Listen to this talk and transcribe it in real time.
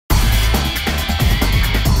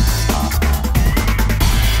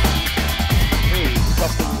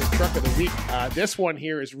this one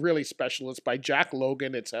here is really special. It's by Jack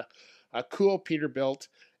Logan. It's a cool Peterbilt,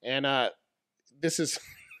 and this is.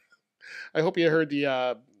 I hope you heard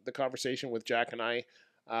the conversation with Jack and I.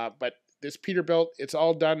 But this Peterbilt, it's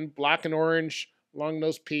all done black and orange, long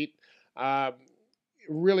nose Pete.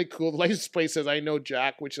 Really cool. The license plate says "I know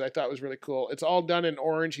Jack," which I thought was really cool. It's all done in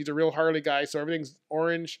orange. He's a real Harley guy, so everything's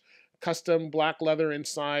orange, custom black leather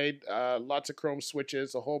inside, lots of chrome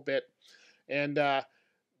switches, a whole bit, and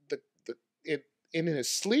in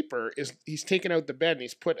his sleeper he's taken out the bed and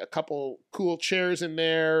he's put a couple cool chairs in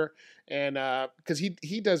there, and because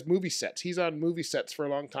he does movie sets. He's on movie sets for a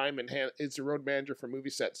long time and is the road manager for movie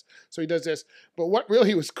sets, so he does this. But what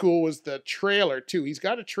really was cool was the trailer too. He's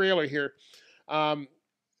got a trailer here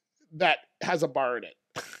that has a bar in it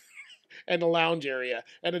and a lounge area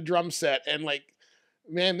and a drum set, and like,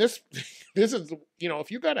 man, this is,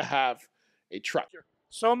 if you got to have a truck.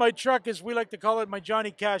 So my truck is, we like to call it my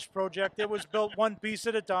Johnny Cash project. It was built one piece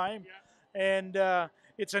at a time. Yeah. And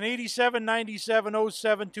it's an 87, 97,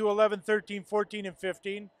 07, 2, 11, 13, 14, and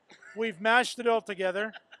 15. We've mashed it all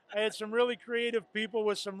together. I had some really creative people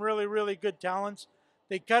with some really, really good talents.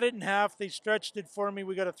 They cut it in half. They stretched it for me.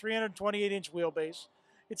 We got a 328-inch wheelbase.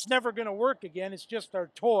 It's never going to work again. It's just our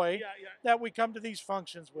toy that we come to these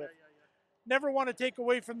functions with. Never want to take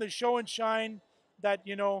away from the show and shine that,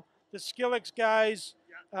 the Skillix guys,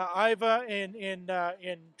 Iva in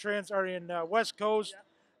West Coast,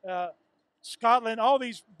 Scotland, all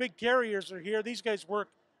these big carriers are here. These guys work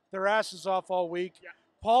their asses off all week.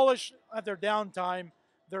 Polish at their downtime,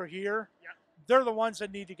 they're here. They're the ones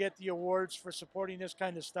that need to get the awards for supporting this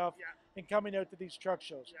kind of stuff and coming out to these truck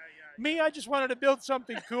shows. Me, I just wanted to build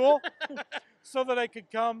something cool so that I could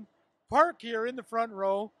come park here in the front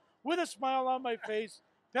row with a smile on my face,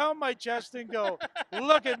 pound my chest and go,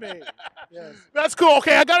 look at me. Yes. That's cool.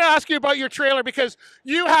 Okay, I got to ask you about your trailer, because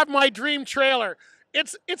you have my dream trailer.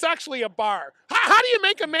 It's actually a bar. How do you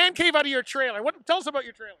make a man cave out of your trailer? Tell us about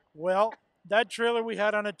your trailer. Well, that trailer we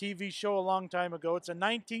had on a TV show a long time ago. It's a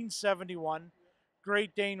 1971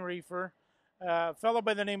 Great Dane reefer. A fellow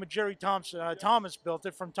by the name of Jerry Thompson, Thomas built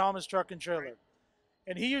it from Thomas Truck and Trailer.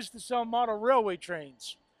 And he used to sell model railway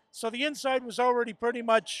trains. So the inside was already pretty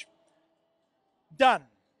much done.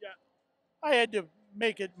 I had to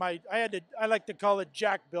make it I like to call it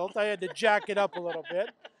jack built. I had to jack it up a little bit.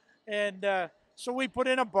 And so we put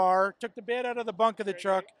in a bar, took the bed out of the bunk of the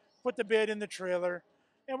truck, put the bed in the trailer,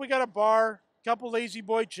 and we got a bar, couple lazy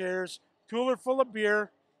boy chairs, cooler full of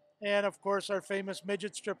beer, and of course our famous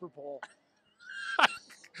midget stripper pole.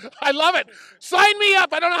 I love it. Sign me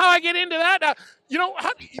up. I don't know how I get into that. Do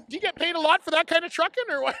you get paid a lot for that kind of trucking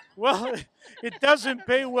or what? Well, it doesn't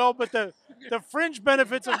pay well, but the fringe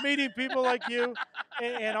benefits of meeting people like you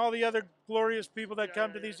and all the other glorious people that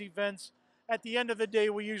come to these events, at the end of the day,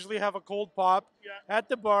 we usually have a cold pop at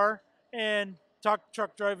the bar and talk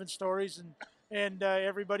truck driving stories, and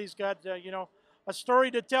everybody's got, a story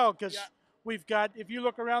to tell, because we've got, if you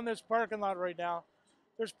look around this parking lot right now,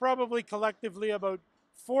 there's probably collectively about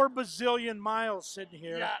 4 bazillion miles sitting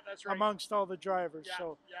here amongst all the drivers.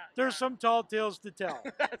 So there's some tall tales to tell.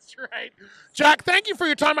 That's right. Jack, thank you for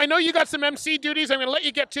your time. I know you got some MC duties. I'm going to let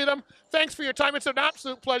you get to them. Thanks for your time. It's an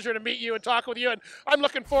absolute pleasure to meet you and talk with you. And I'm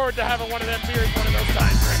looking forward to having one of them beers one of those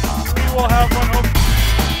times. We will have one.